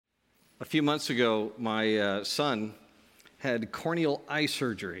A few months ago, my son had corneal eye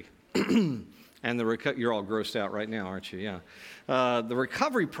surgery. And you're all grossed out right now, aren't you? Yeah. The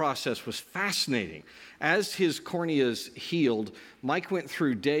recovery process was fascinating. As his corneas healed, Mike went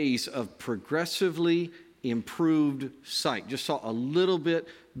through days of progressively improved sight. Just saw a little bit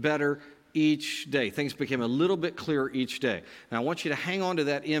better each day. Things became a little bit clearer each day. Now, I want you to hang on to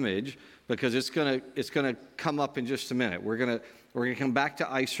that image because it's gonna come up in just a minute. We're gonna come back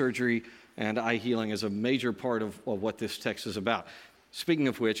to eye surgery and eye healing as a major part of what this text is about. Speaking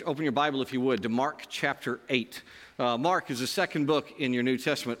of which, open your Bible, if you would, to Mark chapter 8. Mark is the second book in your New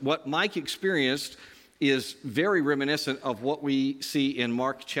Testament. What Mike experienced is very reminiscent of what we see in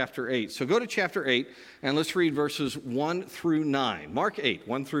Mark chapter 8. So go to chapter 8, and let's read verses 1 through 9. Mark 8,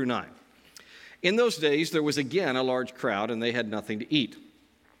 1 through 9. In those days, there was again a large crowd, and they had nothing to eat.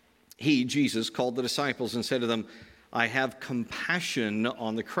 He, Jesus, called the disciples and said to them, I have compassion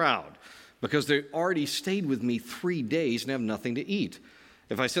on the crowd, because they already stayed with me 3 days and have nothing to eat.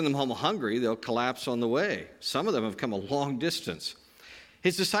 If I send them home hungry, they'll collapse on the way. Some of them have come a long distance.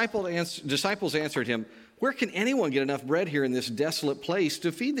 His disciples answered him, where can anyone get enough bread here in this desolate place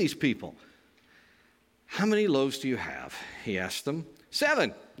to feed these people? How many loaves do you have? He asked them.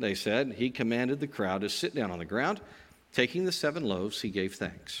 7, they said. He commanded the crowd to sit down on the ground. Taking the 7 loaves, he gave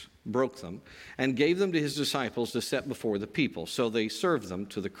thanks, broke them, and gave them to his disciples to set before the people. So they served them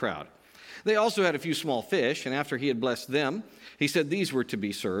to the crowd. They also had a few small fish, and after he had blessed them, he said these were to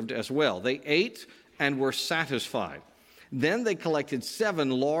be served as well. They ate and were satisfied. Then they collected 7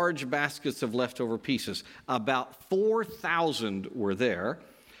 large baskets of leftover pieces. About 4,000 were there.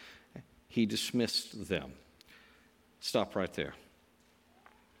 He dismissed them. Stop right there.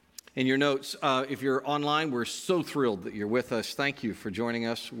 In your notes, if you're online, we're so thrilled that you're with us. Thank you for joining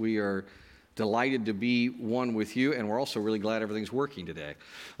us. We are delighted to be one with you, and we're also really glad everything's working today.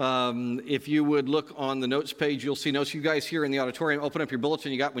 If you would look on the notes page, you'll see notes. You guys here in the auditorium, open up your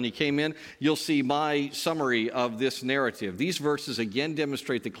bulletin you got when you came in. You'll see my summary of this narrative. These verses again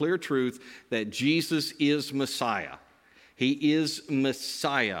demonstrate the clear truth that Jesus is Messiah. He is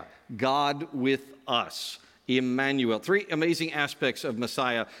Messiah, God with us. Emmanuel. 3 amazing aspects of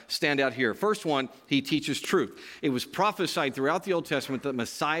Messiah stand out here. First one, he teaches truth. It was prophesied throughout the Old Testament that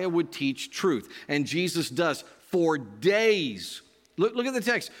Messiah would teach truth, and Jesus does for days. Look at the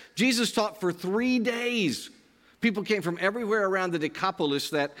text. Jesus taught for 3 days. People came from everywhere around the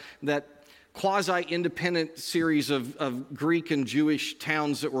Decapolis, that quasi-independent series of Greek and Jewish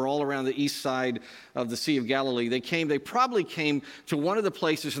towns that were all around the east side of the Sea of Galilee. They probably came to one of the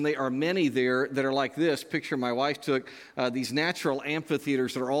places, and there are many there that are like this. Picture my wife took these natural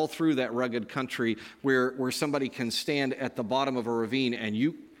amphitheaters that are all through that rugged country where somebody can stand at the bottom of a ravine, and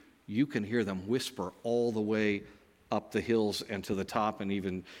you can hear them whisper all the way up the hills and to the top and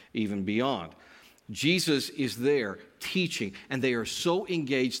even beyond. Jesus is there teaching, and they are so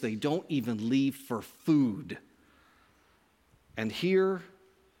engaged they don't even leave for food. And here,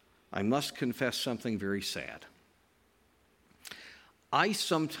 I must confess something very sad. I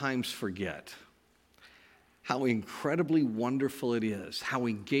sometimes forget how incredibly wonderful it is, how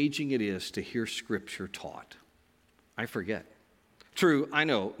engaging it is to hear Scripture taught. I forget. True, I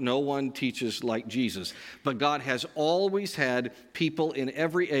know, no one teaches like Jesus, but God has always had people in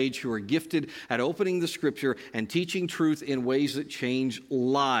every age who are gifted at opening the Scripture and teaching truth in ways that change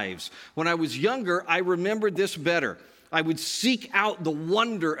lives. When I was younger, I remembered this better. I would seek out the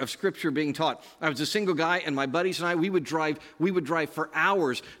wonder of Scripture being taught. I was a single guy, and my buddies and I, we would drive for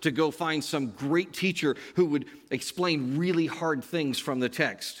hours to go find some great teacher who would explain really hard things from the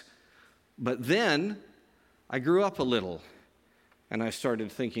text. But then I grew up a little, and I started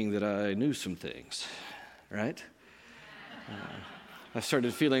thinking that I knew some things, right? I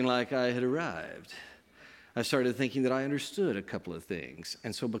started feeling like I had arrived. I started thinking that I understood a couple of things.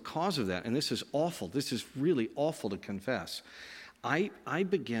 And so because of that, and this is awful, this is really awful to confess, I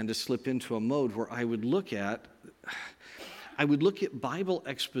began to slip into a mode where I would look at Bible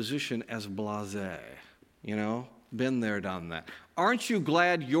exposition as blasé, been there, done that. Aren't you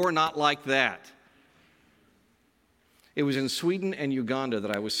glad you're not like that? It was in Sweden and Uganda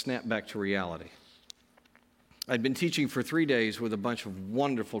that I was snapped back to reality. I'd been teaching for 3 days with a bunch of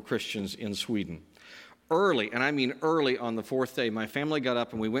wonderful Christians in Sweden. Early, and I mean early on the 4th day, my family got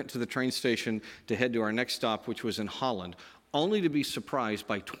up and we went to the train station to head to our next stop, which was in Holland, only to be surprised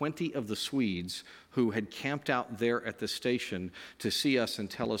by 20 of the Swedes who had camped out there at the station to see us and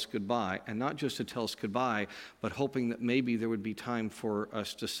tell us goodbye. And not just to tell us goodbye, but hoping that maybe there would be time for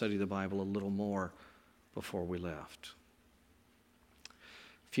us to study the Bible a little more before we left.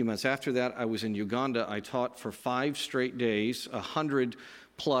 A few months after that, I was in Uganda. I taught for 5 straight days. 100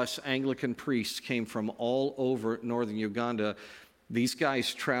 plus Anglican priests came from all over northern Uganda. These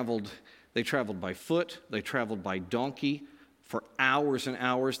guys traveled by foot, they traveled by donkey for hours and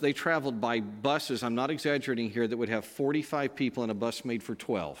hours. They traveled by buses, I'm not exaggerating here, that would have 45 people in a bus made for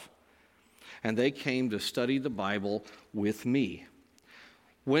 12. And they came to study the Bible with me.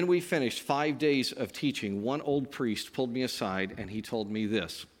 When we finished 5 days of teaching, one old priest pulled me aside and he told me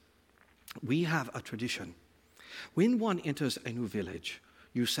this: "We have a tradition. When one enters a new village,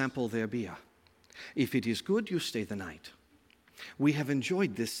 you sample their beer. If it is good, you stay the night. We have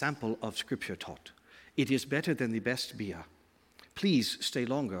enjoyed this sample of Scripture taught. It is better than the best beer. Please stay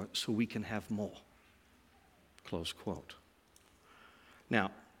longer so we can have more." Close quote.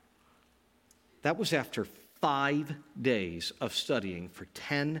 Now, that was after 5 days of studying for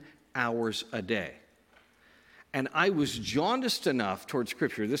 10 hours a day. And I was jaundiced enough toward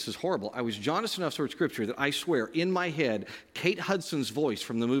Scripture, this is horrible, I was jaundiced enough toward Scripture that I swear in my head, Kate Hudson's voice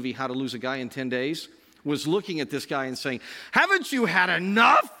from the movie How to Lose a Guy in 10 Days was looking at this guy and saying, "Haven't you had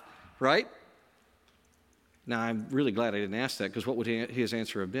enough?" Right? Now, I'm really glad I didn't ask that, because what would his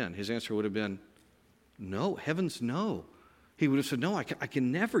answer have been? His answer would have been, no, heavens no. He would have said, no, I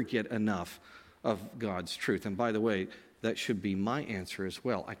can never get enough of God's truth. And by the way, that should be my answer as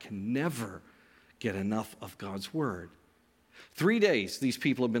well. I can never get enough of God's word. 3 days, these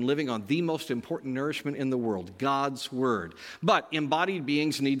people have been living on the most important nourishment in the world, God's word. But embodied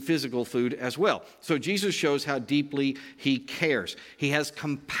beings need physical food as well. So Jesus shows how deeply he cares. He has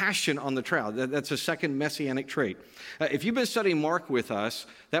compassion on the trial. That's a second messianic trait. If you've been studying Mark with us,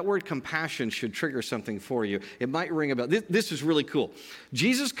 that word compassion should trigger something for you. It might ring a bell. This is really cool.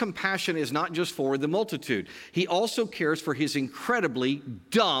 Jesus' compassion is not just for the multitude. He also cares for his incredibly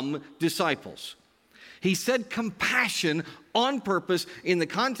dumb disciples. He said compassion on purpose in the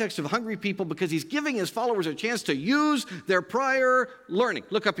context of hungry people because he's giving his followers a chance to use their prior learning.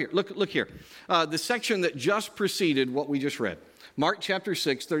 Look up here. Look here. The section that just preceded what we just read. Mark chapter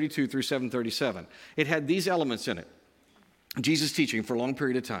 6, 32 through 737. It had these elements in it. Jesus teaching for a long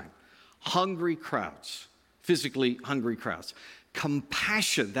period of time. Hungry crowds. Physically hungry crowds.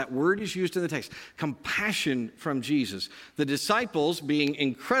 Compassion, that word is used in the text. Compassion from Jesus. The disciples being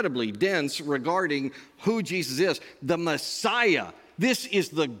incredibly dense regarding who Jesus is. The Messiah. This is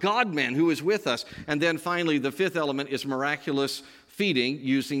the God-man who is with us. And then finally, the fifth element is miraculous feeding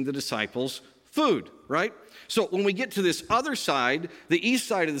using the disciples' food, right? So when we get to this other side, the east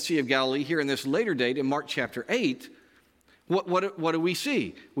side of the Sea of Galilee, here in this later date in Mark chapter 8, what do we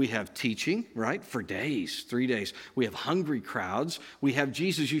see? We have teaching, right, for days, 3 days. We have hungry crowds. We have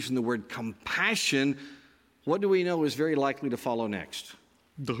Jesus using the word compassion. What do we know is very likely to follow next?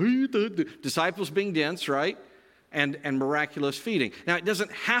 The disciples being dense, right, and miraculous feeding. Now, it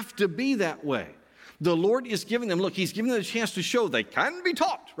doesn't have to be that way. The Lord is giving them, look, he's giving them a chance to show they can be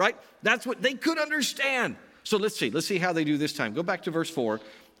taught, right? That's what they could understand. So let's see how they do this time. Go back to verse 4.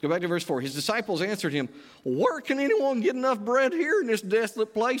 His disciples answered him, "Where can anyone get enough bread here in this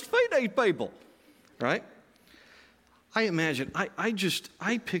desolate place? Feed these people." Right? I imagine,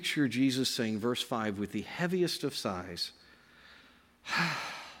 I picture Jesus saying, verse 5, with the heaviest of sighs,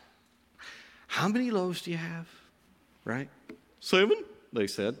 "How many loaves do you have?" Right? 7, they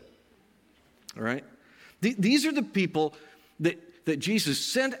said. All right? These are the people that Jesus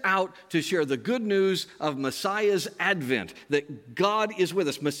sent out to share the good news of Messiah's advent, that God is with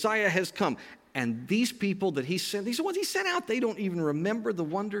us. Messiah has come. And these people that he sent, these are the ones he sent out, they don't even remember the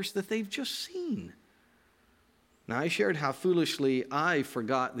wonders that they've just seen. Now, I shared how foolishly I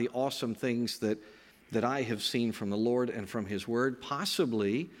forgot the awesome things that I have seen from the Lord and from his word.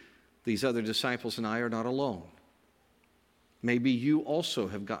 Possibly these other disciples and I are not alone. Maybe you also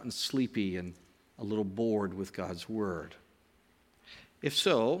have gotten sleepy and a little bored with God's word. If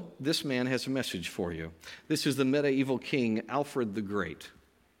so, this man has a message for you. This is the medieval king, Alfred the Great.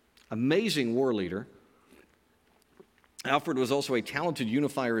 Amazing war leader. Alfred was also a talented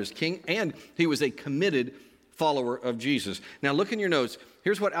unifier as king, and he was a committed follower of Jesus. Now look in your notes.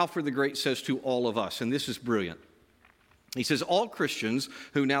 Here's what Alfred the Great says to all of us, and this is brilliant. He says, "All Christians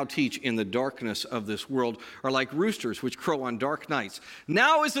who now teach in the darkness of this world are like roosters which crow on dark nights.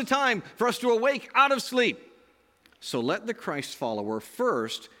 Now is the time for us to awake out of sleep. So let the Christ follower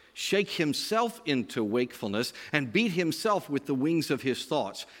first shake himself into wakefulness and beat himself with the wings of his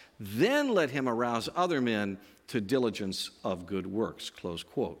thoughts. Then let him arouse other men to diligence of good works." Close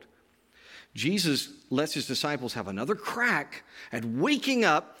quote. Jesus lets his disciples have another crack at waking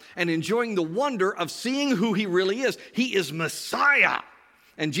up and enjoying the wonder of seeing who he really is. He is Messiah.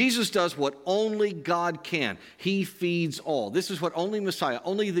 And Jesus does what only God can. He feeds all. This is what only Messiah,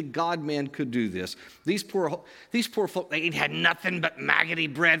 only the God-man could do this. These poor folk, they had nothing but maggoty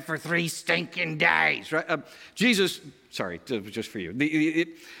bread for 3 stinking days. Right? Jesus, sorry, just for you.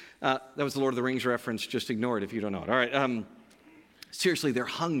 That was the Lord of the Rings reference. Just ignore it if you don't know it. All right. Seriously, they're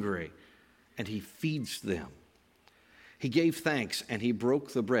hungry, and he feeds them. He gave thanks, and he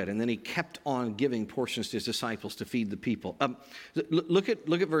broke the bread, and then he kept on giving portions to his disciples to feed the people. Look at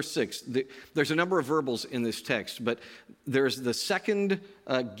verse 6. There's a number of verbals in this text, but there's the second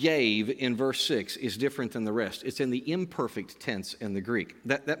gave in verse 6 is different than the rest. It's in the imperfect tense in the Greek.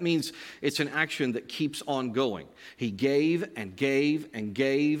 That means it's an action that keeps on going. He gave and gave and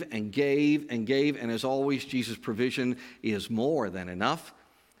gave and gave and gave, and as always, Jesus' provision is more than enough.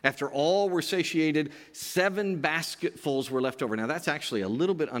 After all were satiated, 7 basketfuls were left over. Now, that's actually a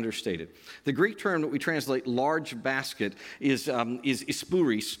little bit understated. The Greek term that we translate large basket is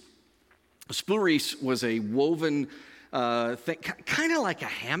spouris. Spouris was a woven thing, kind of like a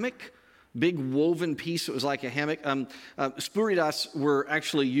hammock, big woven piece. It was like a hammock. Spouridas were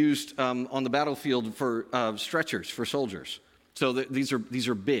actually used on the battlefield for stretchers for soldiers. So these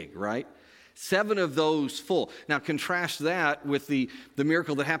are big, right? 7 of those full. Now contrast that with the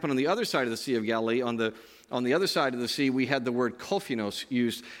miracle that happened on the other side of the Sea of Galilee. On the other side of the sea, we had the word kolphinos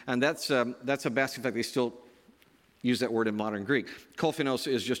used, and that's a basket. In fact, they still use that word in modern Greek. Kolphinos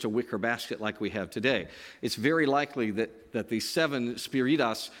is just a wicker basket like we have today. It's very likely that the 7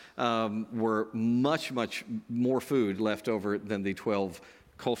 spiritas were much, much more food left over than the 12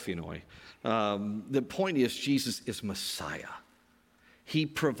 kolphinoi. The point is, Jesus is Messiah. He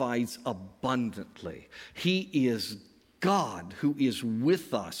provides abundantly. He is God who is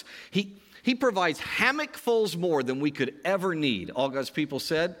with us. He provides hammockfuls more than we could ever need. All God's people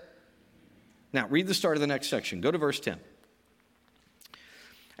said. Now, read the start of the next section. Go to verse 10.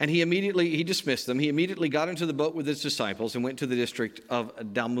 And he dismissed them. He immediately got into the boat with his disciples and went to the district of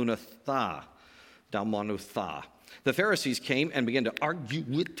Dalmanutha. The Pharisees came and began to argue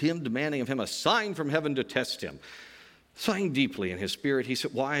with him, demanding of him a sign from heaven to test him. Sighing deeply in his spirit, he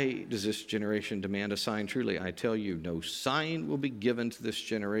said, "Why does this generation demand a sign? Truly, I tell you, no sign will be given to this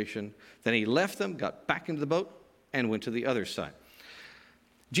generation." Then he left them, got back into the boat, and went to the other side.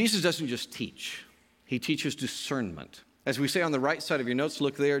 Jesus doesn't just teach. He teaches discernment. As we say on the right side of your notes,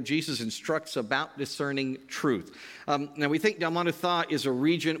 look there, Jesus instructs about discerning truth. Now we think Dalmanutha is a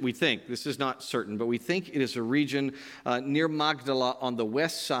region, this is not certain, but we think it is a region near Magdala on the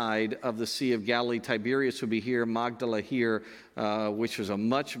west side of the Sea of Galilee. Tiberias would be here, Magdala here, which is a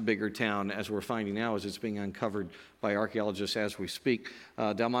much bigger town, as we're finding now as it's being uncovered by archaeologists as we speak.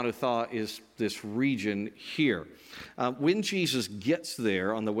 Dalmanutha is this region here. When Jesus gets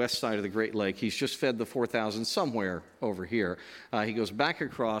there on the west side of the Great Lake, he's just fed the 4,000 somewhere over here. He goes back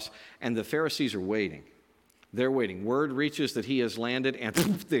across, and the Pharisees are waiting. They're waiting. Word reaches that he has landed, and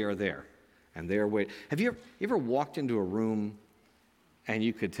they are there. And they're waiting. Have you ever walked into a room and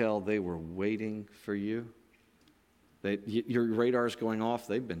you could tell they were waiting for you? Your radar's going off.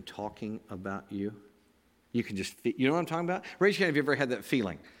 They've been talking about you. You can just, you know what I'm talking about? Raise your hand if you ever had that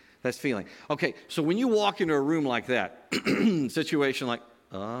feeling. That's feeling. Okay, so when you walk into a room like that, situation like,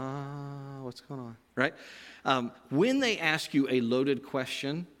 what's going on, right? When they ask you a loaded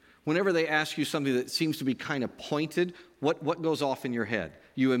question, whenever they ask you something that seems to be kind of pointed, what goes off in your head?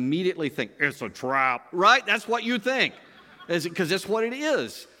 You immediately think, it's a trap, right? That's what you think, because that's what it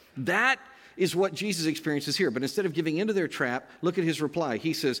is. That is what Jesus experiences here. But instead of giving into their trap, look at his reply.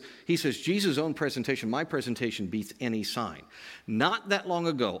 He says, Jesus' own presentation, my presentation beats any sign. Not that long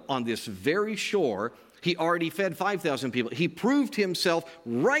ago, on this very shore, he already fed 5,000 people. He proved himself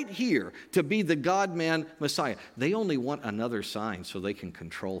right here to be the God-man Messiah. They only want another sign so they can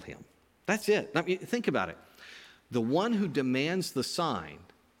control him. That's it. I mean, think about it. The one who demands the sign,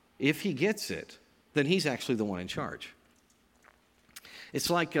 if he gets it, then he's actually the one in charge. It's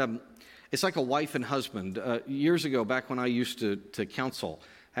like a wife and husband. Years ago, back when I used to counsel,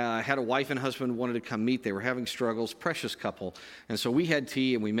 I had a wife and husband wanted to come meet. They were having struggles, precious couple. And so we had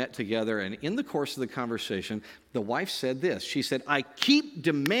tea and we met together. And in the course of the conversation, the wife said this. She said, "I keep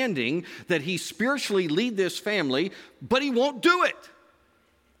demanding that he spiritually lead this family, but he won't do it."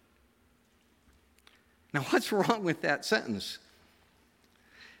 Now, what's wrong with that sentence?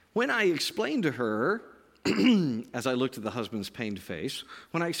 When I explained to her, as I looked at the husband's pained face,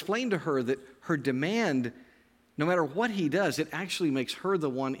 when I explained to her that her demand, no matter what he does, it actually makes her the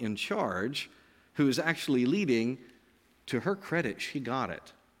one in charge who is actually leading, to her credit, she got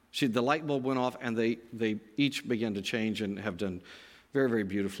it. The light bulb went off, and they each began to change and have done very, very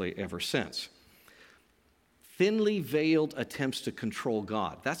beautifully ever since. thinly veiled attempts to control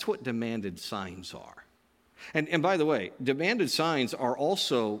God. That's what demanded signs are. And by the way, demanded signs are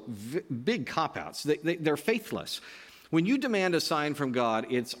also big cop-outs. They're faithless. When you demand a sign from God,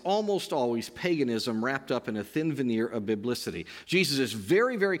 it's almost always paganism wrapped up in a thin veneer of biblicity. Jesus is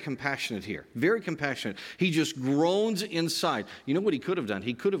very, very compassionate here, very compassionate. He just groans inside. You know what he could have done?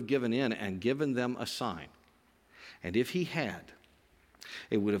 He could have given in and given them a sign. And if he had,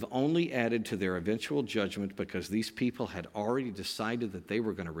 it would have only added to their eventual judgment, because these people had already decided that they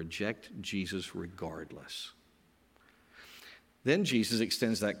were going to reject Jesus regardless. Then Jesus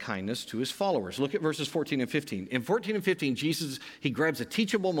extends that kindness to his followers. Look at verses 14 and 15. In 14 and 15, Jesus, he grabs a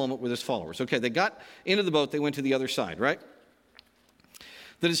teachable moment with his followers. Okay, they got into the boat, they went to the other side, right?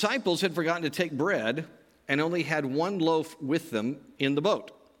 The disciples had forgotten to take bread and only had one loaf with them in the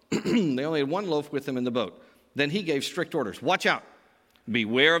boat. They only had one loaf with them in the boat. Then he gave strict orders. Watch out.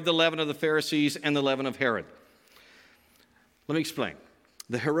 Beware of the leaven of the Pharisees and the leaven of Herod. Let me explain.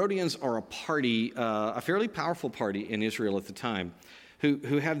 The Herodians are a party, a fairly powerful party in Israel at the time,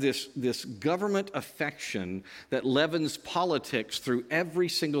 who have this government affection that leavens politics through every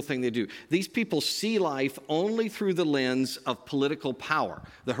single thing they do. These people see life only through the lens of political power.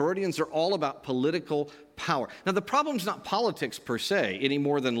 The Herodians are all about political power. Now, the problem's not politics per se, any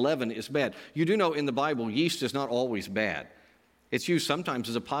more than leaven is bad. You do know in the Bible, yeast is not always bad. It's used sometimes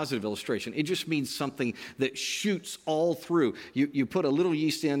as a positive illustration. It just means something that shoots all through. You put a little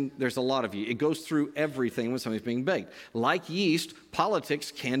yeast in, there's a lot of yeast. It goes through everything when something's being baked. Like yeast,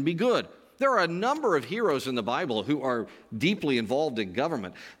 politics can be good. There are a number of heroes in the Bible who are deeply involved in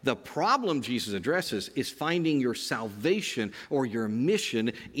government. The problem Jesus addresses is finding your salvation or your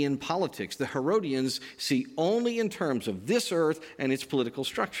mission in politics. The Herodians see only in terms of this earth and its political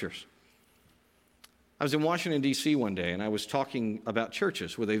structures. I was in Washington, D.C. one day, and I was talking about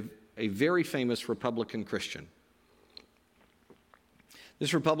churches with a very famous Republican Christian.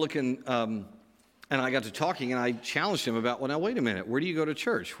 This Republican, and I got to talking, and I challenged him about, well, now, wait a minute, where do you go to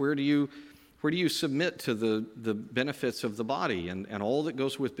church? Where do you submit to the benefits of the body and all that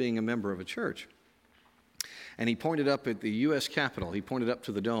goes with being a member of a church? And he pointed up at the U.S. Capitol. He pointed up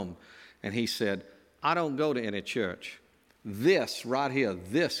to the dome, and he said, I don't go to any church. This right here,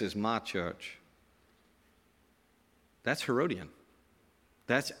 this is my church. That's Herodian.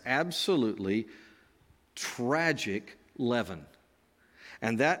 That's absolutely tragic leaven.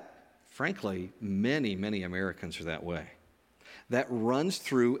 And that, frankly, many, many Americans are that way. That runs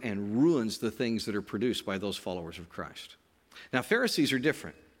through and ruins the things that are produced by those followers of Christ. Now, Pharisees are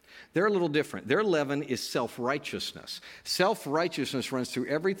different. They're a little different. Their leaven is self-righteousness. Self-righteousness runs through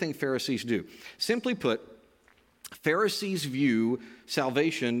everything Pharisees do. Simply put, Pharisees view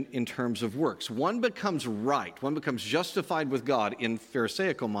salvation in terms of works. One becomes right, one becomes justified with God in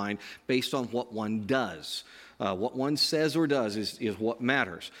Pharisaical mind based on what one does. What one says or does is what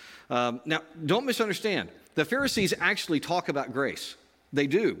matters. Now, don't misunderstand. The Pharisees actually talk about grace. They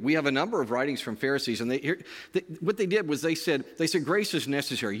do. We have a number of writings from Pharisees, and what they did was they said grace is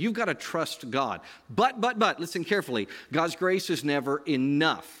necessary. You've got to trust God. But, listen carefully, God's grace is never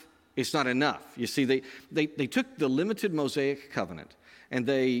enough. It's not enough. You see, they took the limited Mosaic covenant and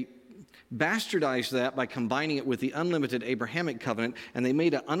they bastardized that by combining it with the unlimited Abrahamic covenant, and they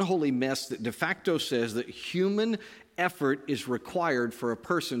made an unholy mess that de facto says that human effort is required for a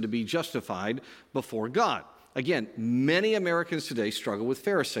person to be justified before God. Again, many Americans today struggle with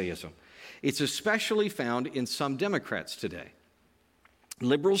Pharisaism. It's especially found in some Democrats today.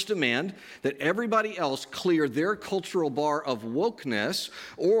 Liberals demand that everybody else clear their cultural bar of wokeness,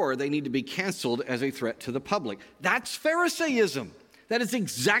 or they need to be canceled as a threat to the public. That's Pharisaism. That is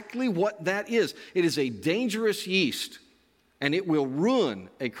exactly what that is. It is a dangerous yeast, and it will ruin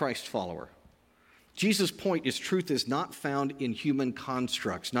a Christ follower. Jesus' point is truth is not found in human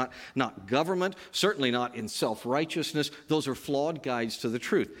constructs, not government, certainly not in self-righteousness. Those are flawed guides to the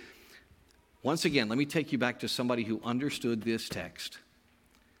truth. Once again, let me take you back to somebody who understood this text.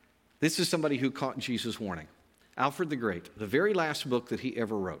 This is somebody who caught Jesus' warning. Alfred the Great, the very last book that he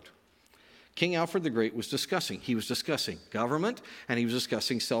ever wrote. King Alfred the Great was discussing government, and he was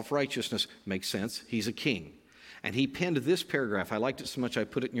discussing self-righteousness. Makes sense. He's a king. And he penned this paragraph. I liked it so much I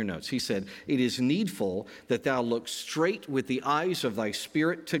put it in your notes. He said, "It is needful that thou look straight with the eyes of thy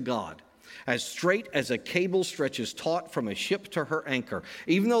spirit to God, as straight as a cable stretches taut from a ship to her anchor.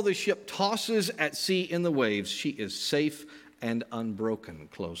 Even though the ship tosses at sea in the waves, she is safe and unbroken,"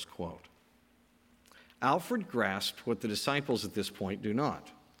 close quote. Alfred grasped what the disciples at this point do not,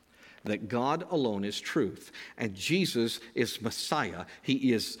 that God alone is truth, and Jesus is Messiah.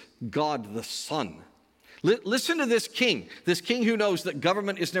 He is God the Son. Listen to this king who knows that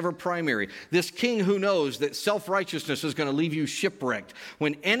government is never primary, this king who knows that self-righteousness is going to leave you shipwrecked.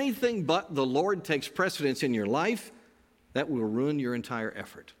 When anything but the Lord takes precedence in your life, that will ruin your entire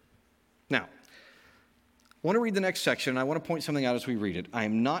effort. Now, I want to read the next section, and I want to point something out as we read it. I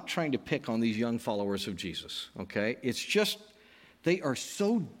am not trying to pick on these young followers of Jesus, okay? It's just, they are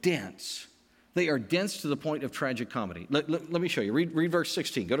so dense. They are dense to the point of tragic comedy. Let me show you. Read verse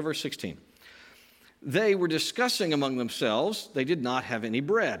 16. Go to verse 16. They were discussing among themselves. They did not have any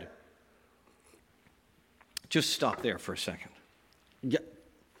bread. Just stop there for a second. Yeah.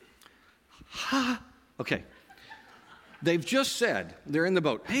 Okay. They've just said, they're in the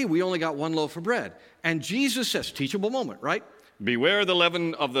boat, hey, we only got one loaf of bread. And Jesus says, teachable moment, right? Beware the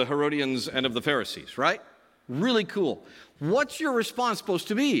leaven of the Herodians and of the Pharisees, right? Really cool. What's your response supposed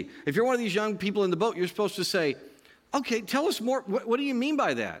to be? If you're one of these young people in the boat, you're supposed to say, okay, tell us more. What do you mean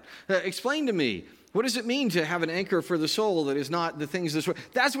by that? Explain to me. What does it mean to have an anchor for the soul that is not the things this way?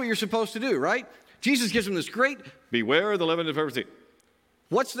 That's what you're supposed to do, right? Jesus gives them this great, beware the leaven of the Pharisees.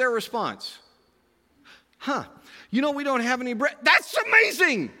 What's their response? You know, we don't have any bread. That's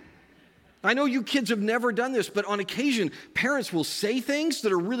amazing. I know you kids have never done this, but on occasion, parents will say things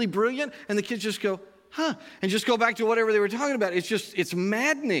that are really brilliant, and the kids just go, and just go back to whatever they were talking about. It's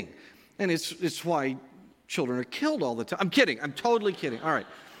maddening. And it's why children are killed all the time. I'm kidding. I'm totally kidding. All right.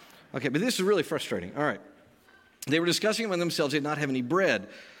 Okay, but this is really frustrating. All right. They were discussing among themselves. They did not have any bread.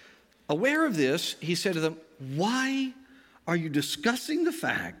 Aware of this, he said to them, why are you discussing the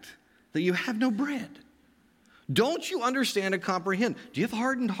fact that you have no bread? Don't you understand and comprehend? Do you have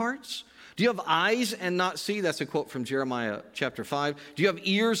hardened hearts? Do you have eyes and not see? That's a quote from Jeremiah chapter 5. Do you have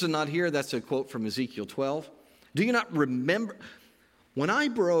ears and not hear? That's a quote from Ezekiel 12. Do you not remember when I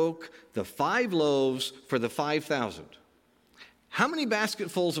broke the 5 loaves for the 5,000? How many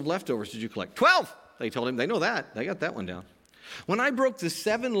basketfuls of leftovers did you collect? 12, they told him. They know that. They got that one down. When I broke the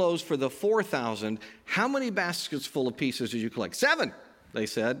 7 loaves for the 4,000, how many baskets full of pieces did you collect? 7, they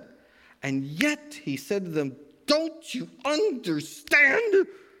said. And yet he said to them, don't you understand?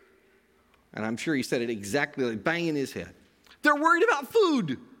 And I'm sure he said it exactly like bang in his head. They're worried about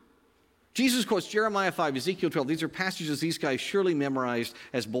food. Jesus quotes Jeremiah 5, Ezekiel 12. These are passages these guys surely memorized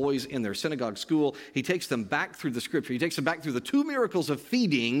as boys in their synagogue school. He takes them back through the scripture. He takes them back through the 2 miracles of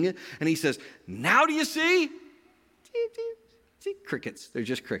feeding, and he says, now do you see? See, crickets. They're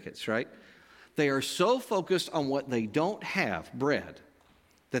just crickets, right? They are so focused on what they don't have, bread,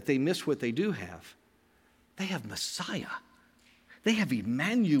 that they miss what they do have. They have Messiah. They have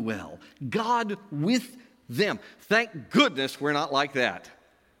Emmanuel, God with them. Thank goodness we're not like that.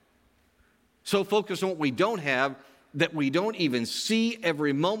 So focused on what we don't have that we don't even see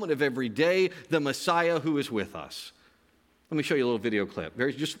every moment of every day the Messiah who is with us. Let me show you a little video clip.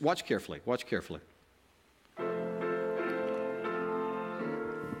 Just watch carefully. Watch carefully.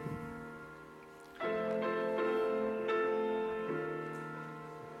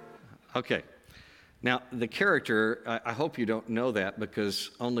 Okay. Now, the character, I hope you don't know that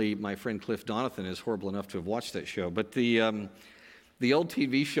because only my friend Cliff Donathan is horrible enough to have watched that show. But the old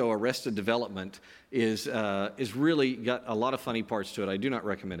TV show Arrested Development is really got a lot of funny parts to it. I do not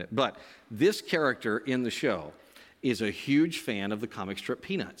recommend it. But this character in the show is a huge fan of the comic strip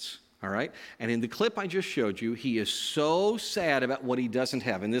Peanuts. All right? And in the clip I just showed you, he is so sad about what he doesn't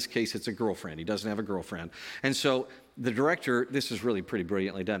have. In this case, it's a girlfriend. He doesn't have a girlfriend. And so the director, this is really pretty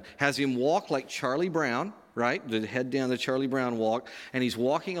brilliantly done, has him walk like Charlie Brown, right? The head down the Charlie Brown walk. And he's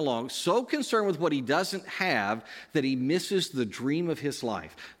walking along, so concerned with what he doesn't have that he misses the dream of his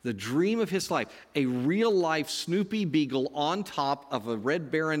life. The dream of his life. A real-life Snoopy Beagle on top of a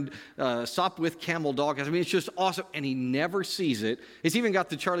Red Baron Sopwith camel dog. I mean, it's just awesome. And he never sees it. It's even got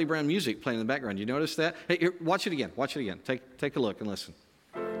the Charlie Brown music playing in the background. You notice that? Hey, here, watch it again. Watch it again. Take a look and listen.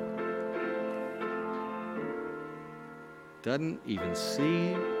 Doesn't even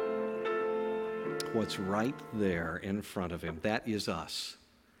see what's right there in front of him. That is us.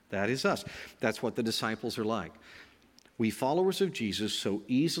 That is us. That's what the disciples are like. We followers of Jesus so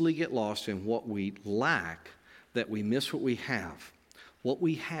easily get lost in what we lack that we miss what we have. What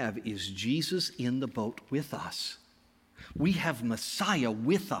we have is Jesus in the boat with us. We have Messiah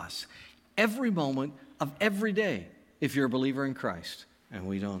with us every moment of every day if you're a believer in Christ.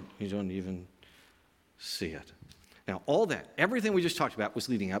 And you don't even see it. Now, all that, everything we just talked about was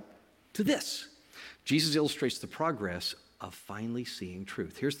leading up to this. Jesus illustrates the progress of finally seeing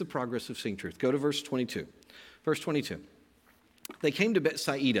truth. Here's the progress of seeing truth. Go to verse 22. Verse 22. They came to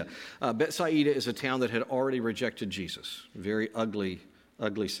Bethsaida. Bethsaida is a town that had already rejected Jesus. Very ugly,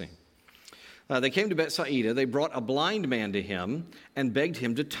 ugly scene. They came to Bethsaida. They brought a blind man to him and begged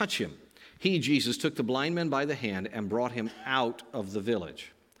him to touch him. He, Jesus, took the blind man by the hand and brought him out of the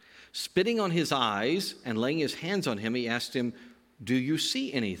village. Spitting on his eyes and laying his hands on him, he asked him, "Do you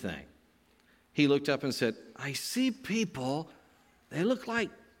see anything?" He looked up and said, "I see people. They look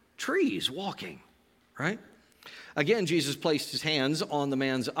like trees walking," right? Again, Jesus placed his hands on the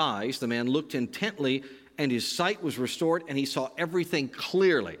man's eyes. The man looked intently, and his sight was restored, and he saw everything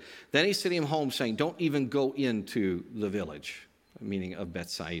clearly. Then he sent him home, saying, "Don't even go into the village," meaning of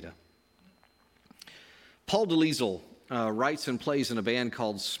Bethsaida. Paul DeLiesel writes and plays in a band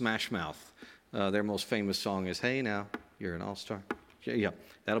called Smash Mouth. Their most famous song is, "Hey Now, You're an All-Star." Yeah,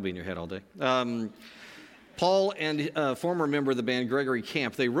 that'll be in your head all day. Paul and a former member of the band, Gregory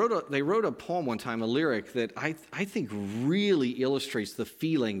Camp, they wrote a poem one time, a lyric that I think really illustrates the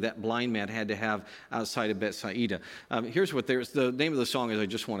feeling that blind man had to have outside of Bethsaida. Here's what the name of the song is, "I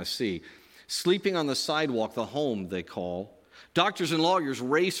Just Want to See." Sleeping on the sidewalk, the home they call. Doctors and lawyers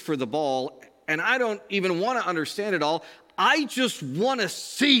race for the ball, and I don't even want to understand it all. I just want to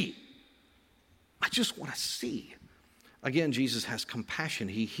see. I just want to see. Again, Jesus has compassion.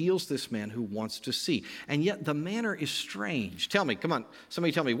 He heals this man who wants to see. And yet the manner is strange. Tell me, come on,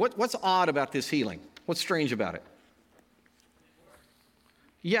 somebody tell me, what's odd about this healing? What's strange about it?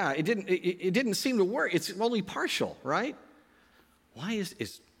 Yeah, it didn't seem to work. It's only partial, right? Why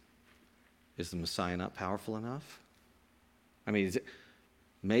is the Messiah not powerful enough? I mean,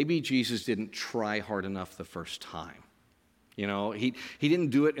 maybe Jesus didn't try hard enough the first time. You know, he didn't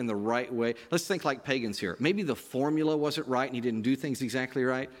do it in the right way. Let's think like pagans here. Maybe the formula wasn't right and he didn't do things exactly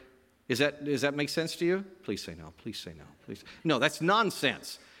right. Does that make sense to you? Please say no. Please say no. Please. No, that's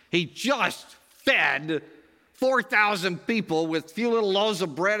nonsense. He just fed 4,000 people with a few little loaves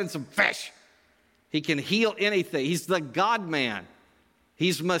of bread and some fish. He can heal anything. He's the God-man.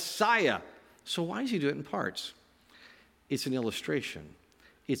 He's Messiah. So why does he do it in parts? It's an illustration.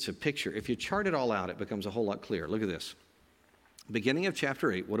 It's a picture. If you chart it all out, it becomes a whole lot clearer. Look at this. Beginning of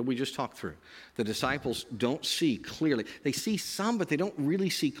chapter 8, what did we just talk through? The disciples don't see clearly. They see some, but they don't really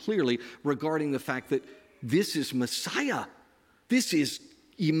see clearly regarding the fact that this is Messiah. This is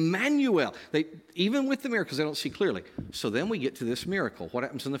Emmanuel. Even with the miracles, they don't see clearly. So then we get to this miracle. What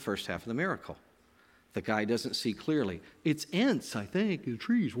happens in the first half of the miracle? The guy doesn't see clearly. It's ants, I think, and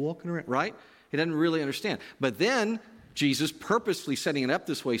trees walking around, right? He doesn't really understand. But then Jesus purposely setting it up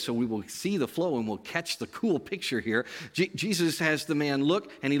this way so we will see the flow and we'll catch the cool picture here. Jesus has the man look,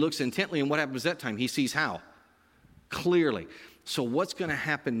 and he looks intently, and what happens that time? He sees how? Clearly. So what's going to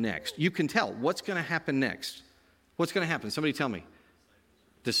happen next? You can tell. What's going to happen next? What's going to happen? Somebody tell me.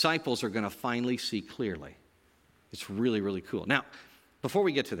 Disciples are going to finally see clearly. It's really, really cool. Now, before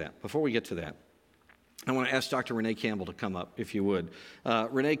we get to that, I want to ask Dr. Renee Campbell to come up, if you would.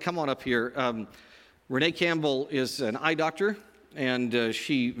 Renee, come on up here. Renee Campbell is an eye doctor, and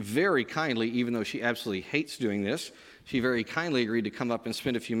she very kindly, even though she absolutely hates doing this, she very kindly agreed to come up and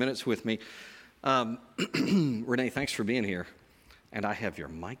spend a few minutes with me. Renee, thanks for being here. And I have your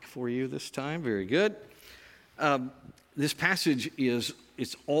mic for you this time. Very good. This passage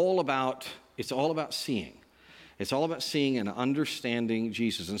it's all about seeing. It's all about seeing and understanding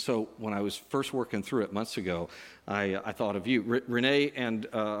Jesus. And so when I was first working through it months ago, I thought of you. Renee and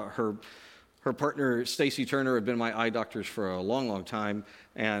her partner, Stacy Turner, have been my eye doctors for a long, long time.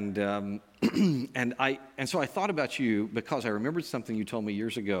 And so I thought about you because I remembered something you told me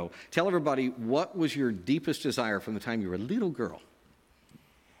years ago. Tell everybody, what was your deepest desire from the time you were a little girl?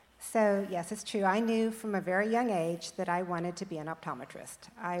 So, yes, it's true. I knew from a very young age that I wanted to be an optometrist.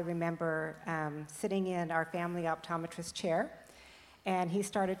 I remember sitting in our family optometrist chair, and he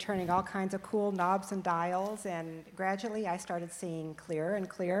started turning all kinds of cool knobs and dials, and gradually I started seeing clearer and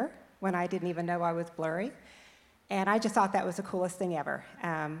clearer when I didn't even know I was blurry. And I just thought that was the coolest thing ever.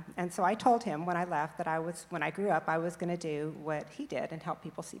 And so I told him when I left that when I grew up, I was going to do what he did and help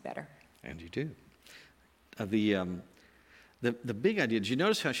people see better. And you do. The big idea, did you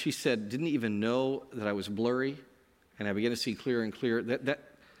notice how she said, didn't even know that I was blurry, and I began to see clearer and clearer?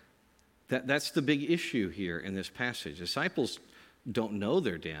 That's the big issue here in this passage. Disciples don't know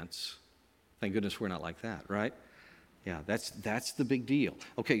their dance. Thank goodness we're not like that, right? Yeah, that's the big deal.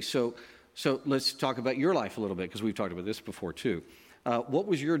 Okay, so let's talk about your life a little bit, because we've talked about this before too. What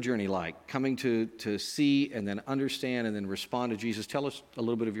was your journey like, coming to see and then understand and then respond to Jesus? Tell us a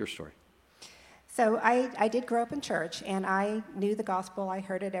little bit of your story. So I did grow up in church, and I knew the gospel. I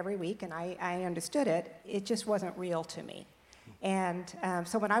heard it every week, and I understood it. It just wasn't real to me. And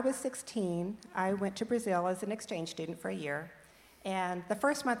so when I was 16, I went to Brazil as an exchange student for a year. And the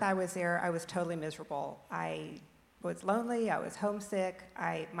first month I was there, I was totally miserable. I was lonely, I was homesick,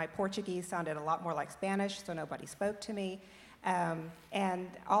 my Portuguese sounded a lot more like Spanish, so nobody spoke to me. And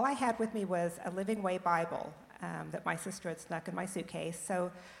all I had with me was a Living Way Bible that my sister had snuck in my suitcase.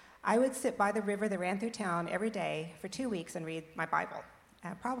 So I would sit by the river that ran through town every day for 2 weeks and read my Bible,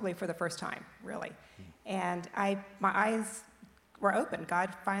 probably for the first time, really. And my eyes were open.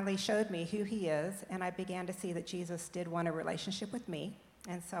 God finally showed me who he is, and I began to see that Jesus did want a relationship with me.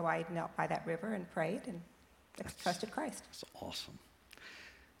 And so I knelt by that river and prayed and trusted Christ. That's awesome.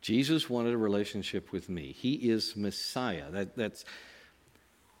 Jesus wanted a relationship with me. He is Messiah. That's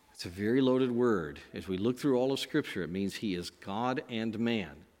a very loaded word. As we look through all of Scripture, it means he is God and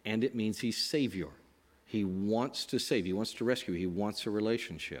man, and it means he's Savior. He wants to save. He wants to rescue. He wants a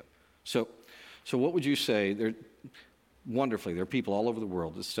relationship. So what would you say? There are people all over the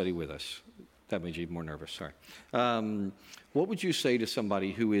world that study with us. That made you even more nervous, sorry. What would you say to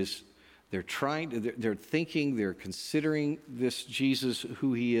somebody who is, they're thinking, they're considering this Jesus,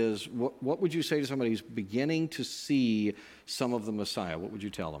 who he is? What would you say to somebody who's beginning to see some of the Messiah? What would you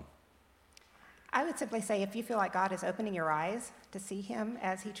tell them? I would simply say, if you feel like God is opening your eyes to see him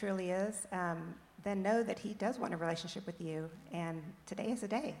as he truly is, then know that he does want a relationship with you. And today is the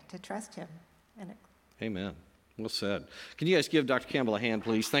day to trust him. Amen. Well said. Can you guys give Dr. Campbell a hand,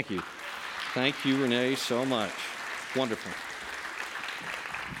 please? Thank you. Thank you, Renee, so much. Wonderful.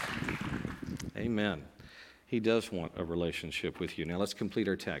 Amen. He does want a relationship with you. Now let's complete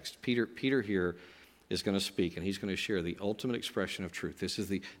our text. Peter here is going to speak, and he's going to share the ultimate expression of truth. This is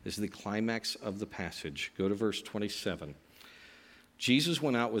the climax of the passage. Go to verse 27. Jesus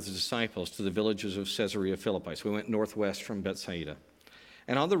went out with his disciples to the villages of Caesarea Philippi. So we went northwest from Bethsaida.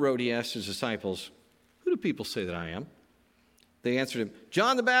 And on the road he asked his disciples, "Who do people say that I am?" They answered him,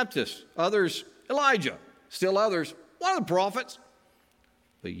 "John the Baptist, others Elijah, still others one of the prophets."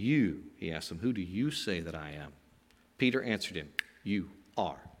 "But you," he asked them, "who do you say that I am?" Peter answered him, "You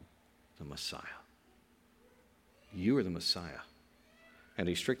are the Messiah." You are the Messiah. And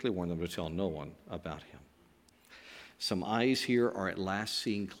he strictly warned them to tell no one about him. Some eyes here are at last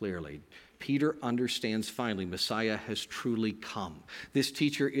seeing clearly. Peter understands finally Messiah has truly come. This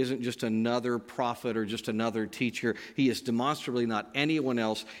teacher isn't just another prophet or just another teacher. He is demonstrably not anyone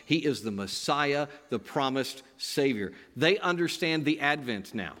else. He is the Messiah, the promised Savior. They understand the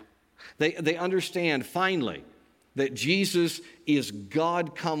Advent now. They understand finally that Jesus is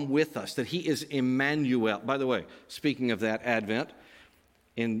God come with us, that he is Emmanuel. By the way, speaking of that Advent,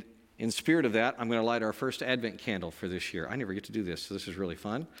 in spirit of that, I'm going to light our first Advent candle for this year. I never get to do this, so this is really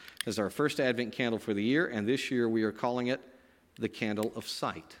fun. This is our first Advent candle for the year, and this year we are calling it the Candle of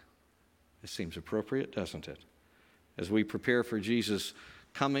Sight. It seems appropriate, doesn't it? As we prepare for Jesus'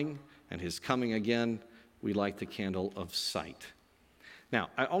 coming and his coming again, we light the candle of sight. Now,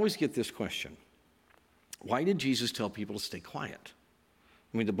 I always get this question. Why did Jesus tell people to stay quiet?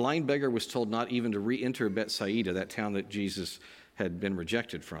 I mean, the blind beggar was told not even to re-enter Bethsaida, that town that Jesus had been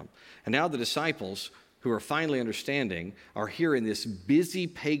rejected from. And now the disciples, who are finally understanding, are here in this busy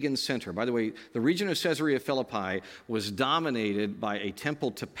pagan center. By the way, the region of Caesarea Philippi was dominated by a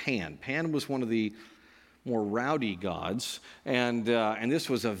temple to Pan. Pan was one of the more rowdy gods, and this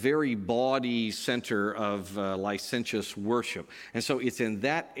was a very bawdy center of licentious worship. And so it's in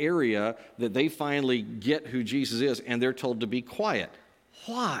that area that they finally get who Jesus is, and they're told to be quiet.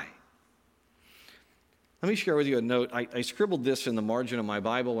 Why? Let me share with you a note. I scribbled this in the margin of my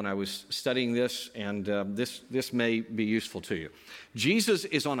Bible when I was studying this, and this may be useful to you. Jesus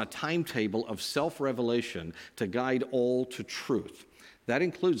is on a timetable of self-revelation to guide all to truth. That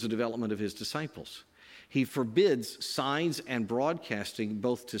includes the development of his disciples. He forbids signs and broadcasting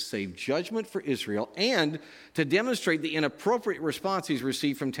both to save judgment for Israel and to demonstrate the inappropriate response he's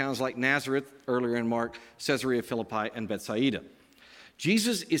received from towns like Nazareth, earlier in Mark, Caesarea Philippi, and Bethsaida.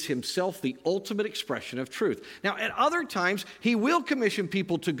 Jesus is himself the ultimate expression of truth. Now, at other times, he will commission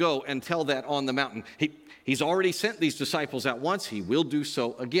people to go and tell that on the mountain. He's already sent these disciples out once. He will do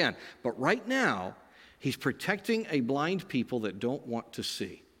so again. But right now, he's protecting a blind people that don't want to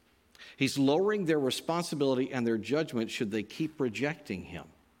see. He's lowering their responsibility and their judgment should they keep rejecting him.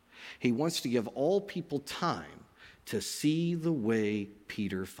 He wants to give all people time to see the way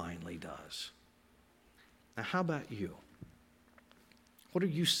Peter finally does. Now, how about you? What are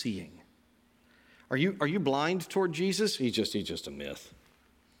you seeing? Are you blind toward Jesus? He's just a myth.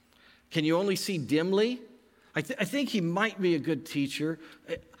 Can you only see dimly? I think he might be a good teacher.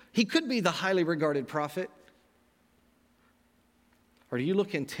 He could be the highly regarded prophet. Or do you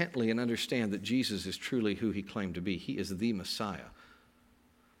look intently and understand that Jesus is truly who he claimed to be? He is the Messiah.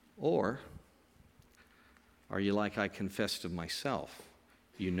 Or are you like I confessed of myself?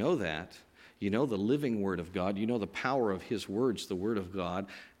 You know that. You know the living Word of God. You know the power of his words, the Word of God.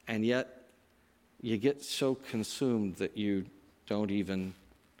 And yet, you get so consumed that you don't even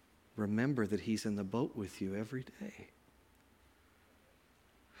remember that he's in the boat with you every day.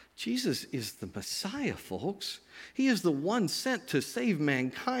 Jesus is the Messiah, folks. He is the one sent to save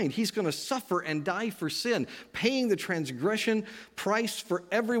mankind. He's going to suffer and die for sin, paying the transgression price for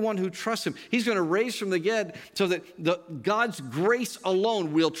everyone who trusts him. He's going to raise from the dead so that God's grace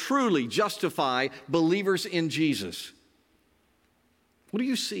alone will truly justify believers in Jesus. What do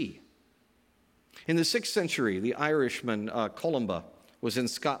you see? In the 6th century, the Irishman Columba was in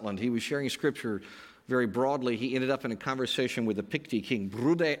Scotland. He was sharing scripture very broadly. He ended up in a conversation with the Picty king,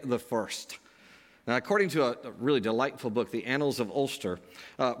 Brude I. Now, according to a really delightful book, The Annals of Ulster,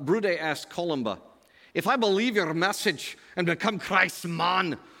 Brude asked Columba, "If I believe your message and become Christ's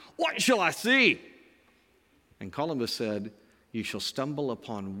man, what shall I see?" And Columba said, "You shall stumble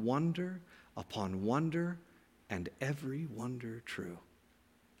upon wonder, and every wonder true."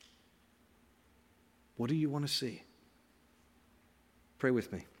 What do you want to see? Pray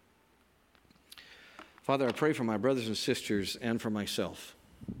with me. Father, I pray for my brothers and sisters and for myself.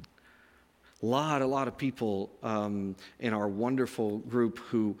 A lot of people in our wonderful group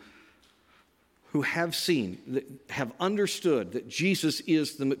who have seen, have understood that Jesus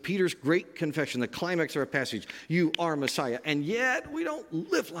is Peter's great confession, the climax of our passage. You are Messiah, and yet we don't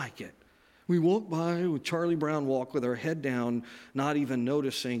live like it. We walk by with Charlie Brown walk with our head down, not even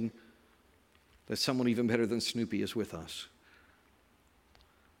noticing that someone even better than Snoopy is with us.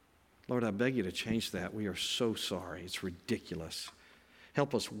 Lord, I beg you to change that. We are so sorry. It's ridiculous.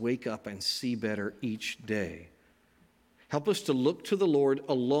 Help us wake up and see better each day. Help us to look to the Lord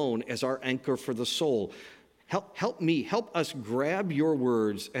alone as our anchor for the soul. Help us grab your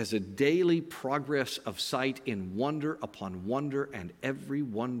words as a daily progress of sight in wonder upon wonder and every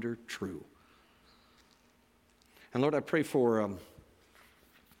wonder true. And Lord, I pray for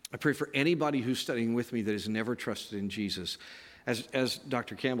anybody who's studying with me that has never trusted in Jesus. As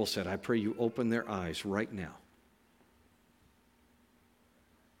Dr. Campbell said, I pray you open their eyes right now.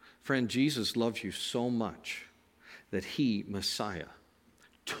 Friend, Jesus loves you so much that he, Messiah,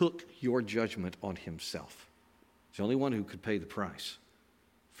 took your judgment on himself. He's the only one who could pay the price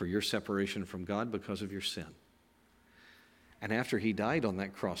for your separation from God because of your sin. And after he died on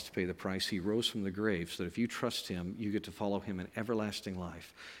that cross to pay the price, he rose from the grave so that if you trust him, you get to follow him in everlasting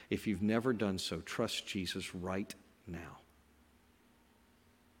life. If you've never done so, trust Jesus right now.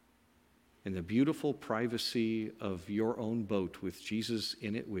 In the beautiful privacy of your own boat with Jesus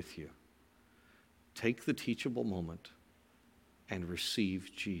in it with you, take the teachable moment and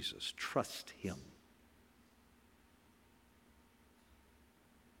receive Jesus. Trust him.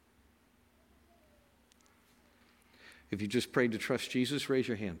 If you just prayed to trust Jesus, raise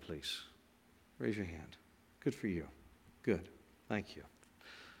your hand, please. Raise your hand. Good for you. Good. Thank you.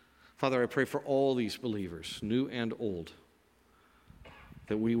 Father, I pray for all these believers, new and old,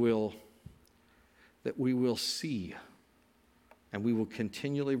 that we will see and we will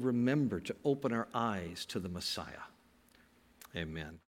continually remember to open our eyes to the Messiah. Amen.